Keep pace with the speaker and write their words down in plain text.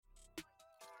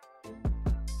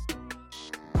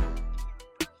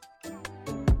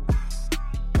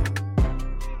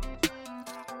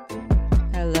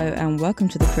and welcome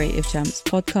to the Creative Champs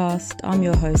podcast. I'm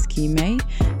your host, Key May,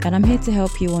 and I'm here to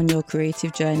help you on your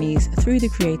creative journeys through the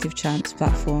Creative Champs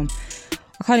platform.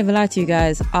 I can't even lie to you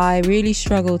guys, I really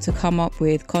struggled to come up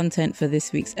with content for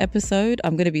this week's episode.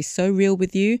 I'm going to be so real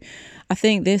with you. I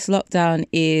think this lockdown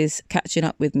is catching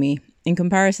up with me. In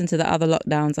comparison to the other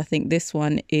lockdowns, I think this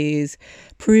one is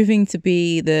proving to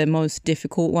be the most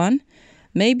difficult one.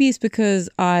 Maybe it's because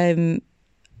I'm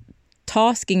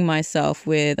tasking myself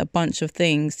with a bunch of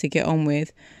things to get on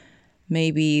with.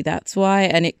 Maybe that's why.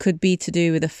 And it could be to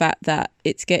do with the fact that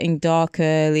it's getting dark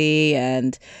early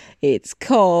and it's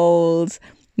cold.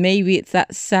 Maybe it's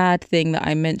that sad thing that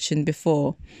I mentioned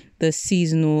before, the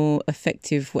seasonal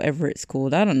affective, whatever it's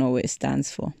called. I don't know what it stands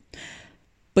for.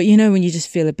 But you know, when you just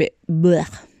feel a bit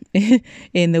blech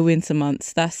in the winter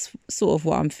months, that's sort of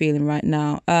what I'm feeling right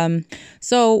now.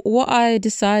 So what I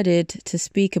decided to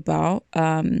speak about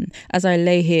as I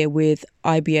lay here with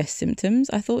IBS symptoms,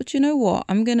 I thought, you know what,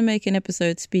 I'm going to make an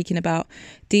episode speaking about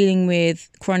dealing with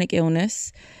chronic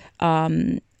illness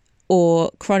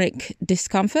or chronic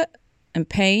discomfort and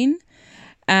pain.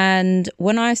 And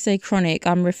when I say chronic,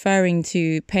 I'm referring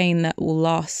to pain that will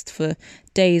last for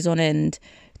days on end.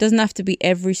 It doesn't have to be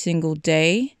every single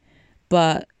day,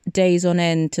 but days on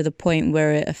end to the point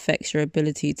where it affects your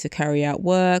ability to carry out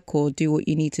work or do what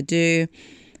you need to do.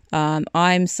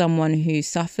 I'm someone who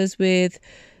suffers with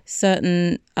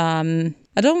certain, I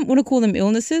don't want to call them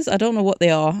illnesses. I don't know what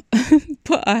they are,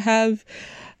 but I have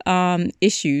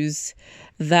issues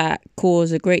that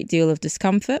cause a great deal of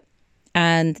discomfort.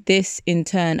 And this in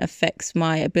turn affects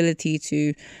my ability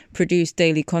to produce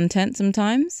daily content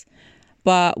sometimes.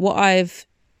 But what I've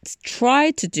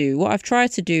tried to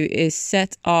do is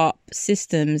set up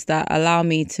systems that allow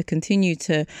me to continue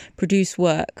to produce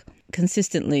work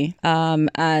consistently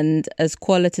and as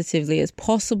qualitatively as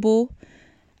possible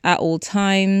at all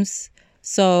times.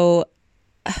 So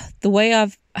the way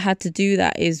I've had to do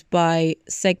that is by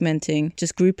segmenting,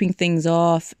 just grouping things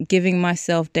off, giving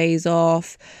myself days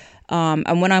off.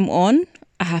 And when I'm on,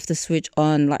 I have to switch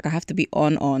on, like I have to be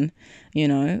on, you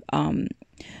know.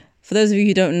 For those of you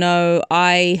who don't know,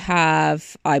 I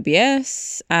have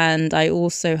IBS and I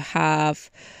also have,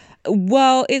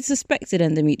 it's suspected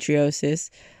endometriosis.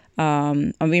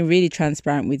 I'm being really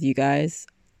transparent with you guys.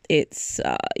 It's,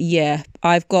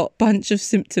 I've got a bunch of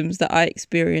symptoms that I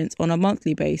experience on a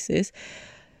monthly basis.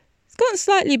 It's gotten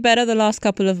slightly better the last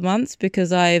couple of months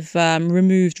because I've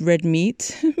removed red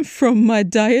meat from my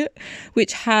diet,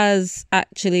 which has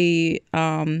actually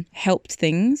helped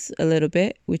things a little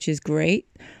bit, which is great.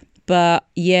 But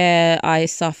yeah, I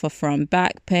suffer from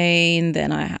back pain,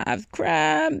 then I have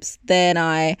cramps, then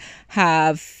I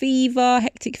have fever,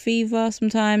 hectic fever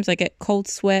sometimes. I get cold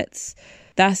sweats.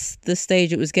 That's the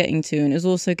stage it was getting to. And it was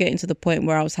also getting to the point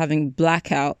where I was having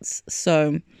blackouts.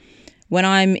 So when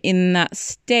I'm in that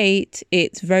state,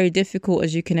 it's very difficult,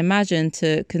 as you can imagine,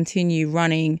 to continue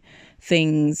running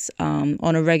things on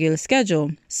a regular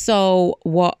schedule. So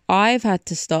what I've had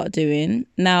to start doing,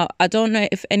 now I don't know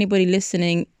if anybody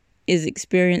listening is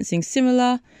experiencing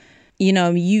similar. You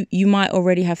know, you might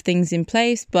already have things in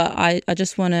place, but I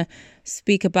just want to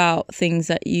speak about things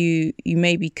that you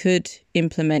maybe could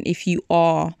implement if you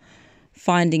are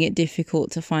finding it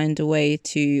difficult to find a way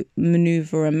to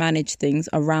maneuver and manage things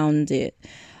around it.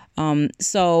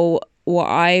 So what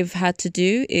I've had to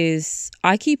do is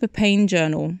I keep a pain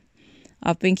journal.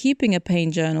 I've been keeping a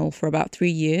pain journal for about 3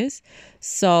 years.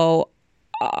 So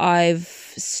I've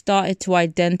started to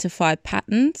identify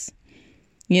patterns.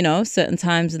 You know, certain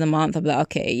times in the month, I'm like,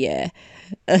 okay, yeah.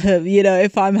 You know,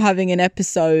 if I'm having an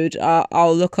episode,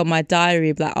 I'll look on my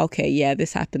diary, be like, okay, yeah,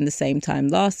 this happened the same time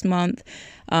last month.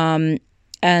 And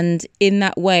in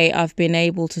that way, I've been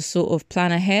able to sort of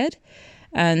plan ahead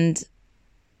and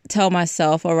tell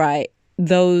myself, all right,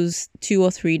 those 2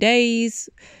 or 3 days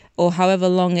or however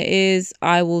long it is,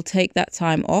 I will take that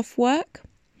time off work,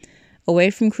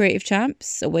 away from Creative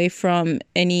Champs, away from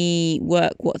any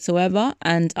work whatsoever,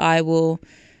 and I will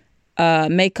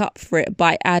make up for it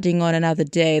by adding on another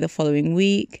day the following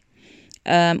week.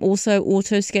 Also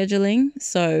auto-scheduling,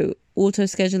 so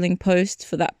auto-scheduling posts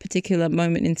for that particular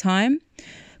moment in time.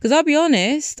 Because I'll be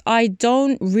honest, I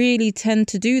don't really tend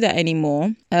to do that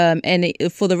anymore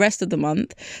for the rest of the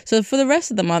month. So for the rest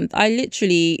of the month, I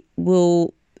literally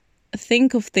will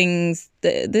think of things.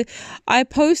 I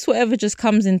post whatever just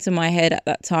comes into my head at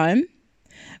that time,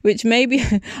 which maybe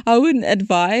I wouldn't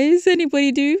advise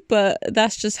anybody do, but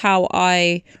that's just how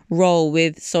I roll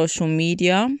with social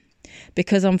media.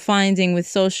 Because I'm finding with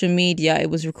social media, it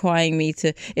was requiring me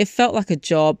it felt like a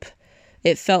job.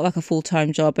 It felt like a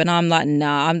full-time job. And I'm like,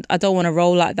 nah, I don't want to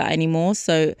roll like that anymore.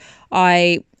 So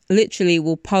I literally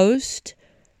will post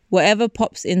whatever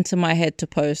pops into my head to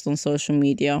post on social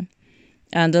media.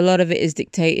 And a lot of it is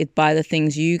dictated by the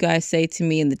things you guys say to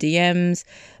me in the DMs,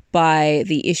 by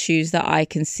the issues that I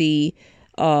can see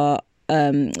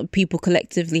people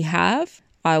collectively have.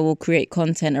 I will create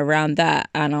content around that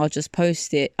and I'll just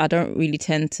post it. I don't really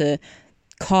tend to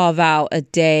carve out a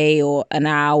day or an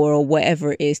hour or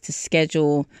whatever it is to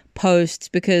schedule posts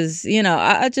because, you know,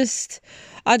 I just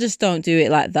don't do it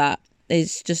like that.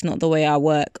 It's just not the way I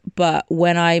work. But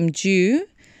when I'm due,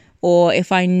 or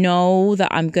if I know that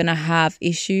I'm going to have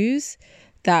issues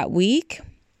that week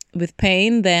with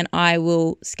pain, then I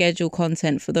will schedule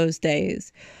content for those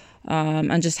days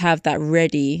and just have that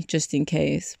ready just in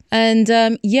case. And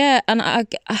and I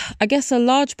guess a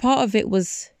large part of it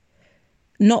was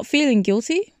not feeling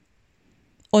guilty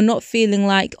or not feeling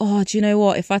like, oh, do you know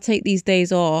what? If I take these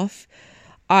days off,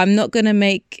 I'm not going to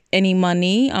make any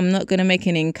money. I'm not going to make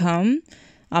an income.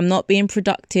 I'm not being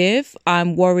productive.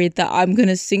 I'm worried that I'm going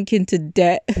to sink into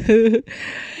debt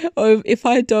or if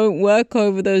I don't work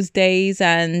over those days.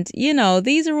 And, you know,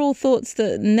 these are all thoughts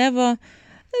that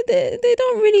they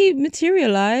don't really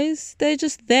materialize. They're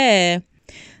just there.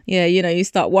 Yeah, you know, you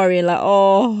start worrying like,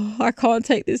 oh, I can't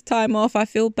take this time off. I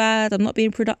feel bad. I'm not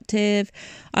being productive.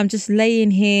 I'm just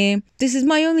laying here. This is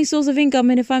my only source of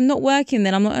income. And if I'm not working,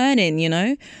 then I'm not earning, you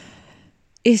know.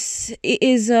 It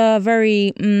is a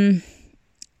very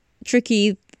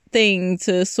tricky thing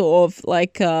to sort of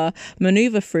like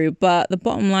maneuver through. But the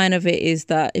bottom line of it is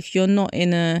that if you're not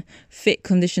in a fit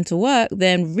condition to work,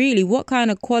 then really what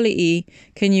kind of quality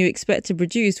can you expect to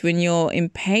produce when you're in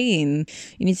pain?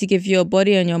 You need to give your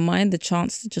body and your mind the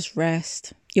chance to just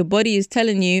rest. Your body is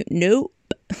telling you, nope,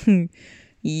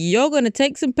 you're going to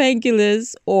take some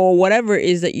painkillers or whatever it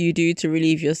is that you do to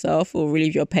relieve yourself or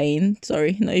relieve your pain.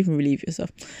 Sorry, not even relieve yourself.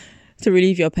 To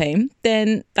relieve your pain,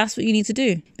 then that's what you need to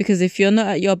do. Because if you're not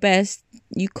at your best,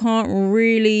 you can't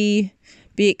really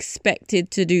be expected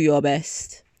to do your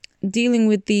best. Dealing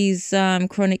with these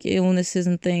chronic illnesses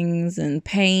and things and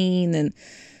pain and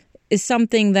is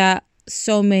something that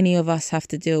so many of us have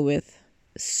to deal with.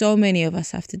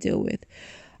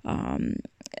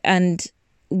 And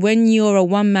when you're a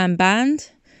one-man band,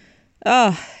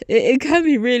 it can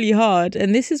be really hard.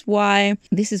 And this is why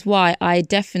I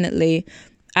definitely,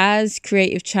 as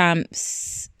Creative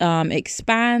Champs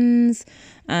expands,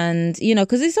 and you know,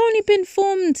 because it's only been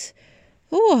formed,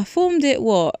 I formed it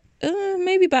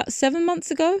maybe about 6 months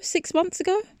ago, so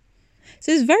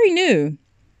it's very new.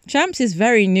 Champs is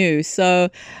very new, so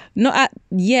not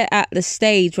yet at the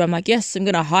stage where I'm like, yes, I'm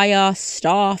gonna hire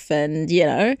staff and, you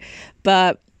know,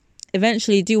 but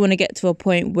eventually do want to get to a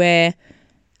point where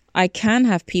I can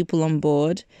have people on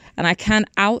board and I can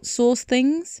outsource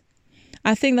things.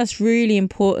 I think that's really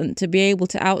important, to be able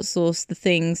to outsource the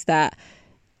things that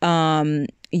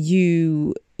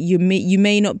you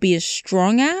may not be as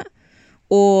strong at,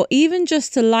 or even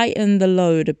just to lighten the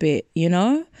load a bit, you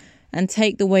know, and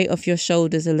take the weight off your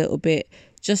shoulders a little bit,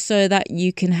 just so that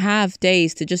you can have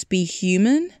days to just be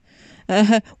human,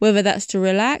 whether that's to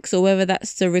relax or whether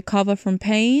that's to recover from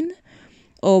pain,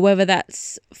 or whether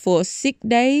that's for sick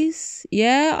days.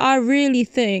 Yeah, I really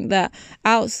think that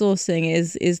outsourcing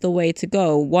is the way to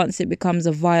go once it becomes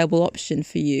a viable option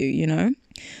for you, you know?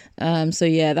 So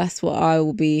yeah, that's what I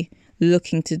will be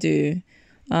looking to do,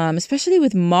 especially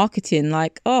with marketing.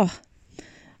 Like, I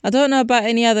don't know about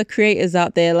any other creators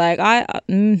out there. Like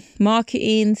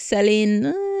marketing,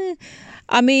 selling.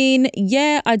 I mean,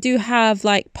 yeah, I do have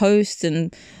like posts,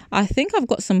 and I think I've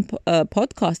got some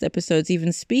podcast episodes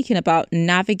even speaking about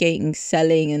navigating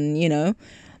selling, and, you know,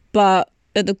 but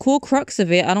at the core crux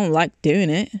of it, I don't like doing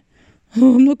it.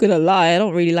 I'm not going to lie. I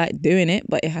don't really like doing it,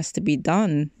 but it has to be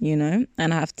done, you know,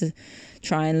 and I have to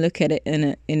try and look at it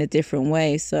in a different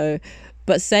way. So,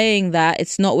 but saying that,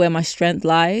 it's not where my strength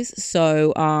lies.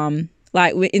 So,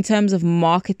 like in terms of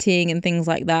marketing and things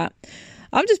like that,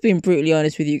 I'm just being brutally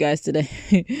honest with you guys today.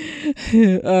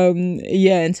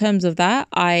 Yeah, in terms of that,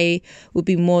 I would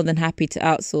be more than happy to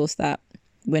outsource that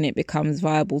when it becomes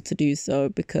viable to do so,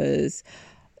 because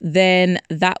then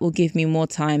that will give me more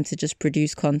time to just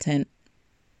produce content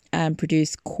and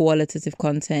produce qualitative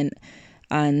content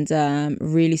and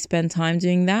really spend time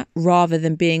doing that, rather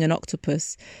than being an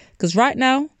octopus. Because right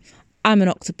now, I'm an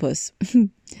octopus.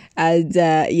 And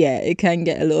yeah, it can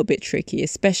get a little bit tricky,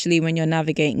 especially when you're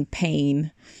navigating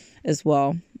pain as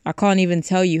well. I can't even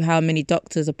tell you how many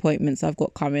doctor's appointments I've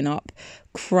got coming up.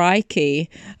 Crikey,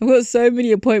 I've got so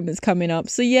many appointments coming up.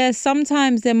 So yeah,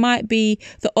 sometimes there might be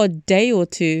the odd day or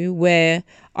two where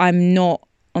I'm not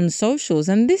on socials,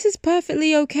 and this is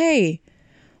perfectly okay.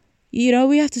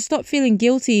 we have to stop feeling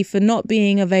guilty for not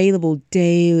being available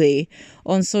daily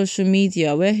on social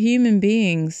media. We're human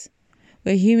beings.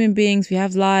 We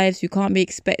have lives. We can't be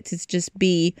expected to just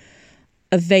be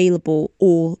available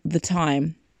all the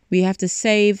time. We have to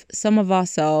save some of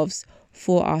ourselves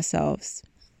for ourselves.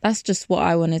 That's just what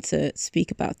I wanted to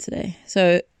speak about today.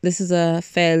 So this is a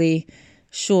fairly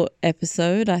short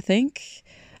episode, I think.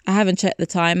 I haven't checked the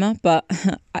timer, but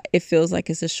it feels like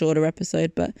it's a shorter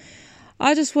episode. But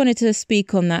I just wanted to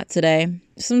speak on that today.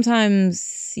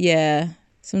 Sometimes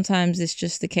it's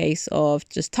just a case of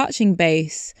just touching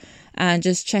base and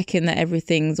just checking that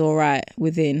everything's all right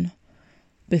within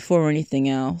before anything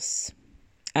else.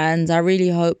 And I really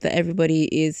hope that everybody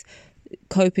is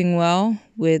coping well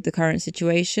with the current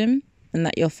situation and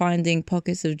that you're finding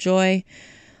pockets of joy.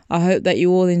 I hope that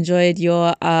you all enjoyed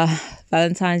your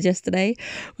Valentine's yesterday,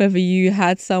 whether you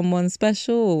had someone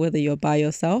special or whether you're by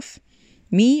yourself.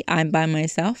 Me, I'm by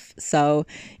myself. So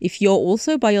if you're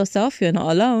also by yourself, you're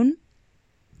not alone.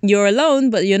 You're alone,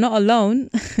 but you're not alone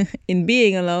in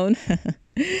being alone.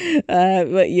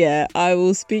 But yeah, I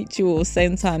will speak to you all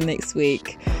same time next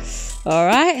week. All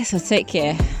right, so take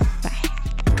care.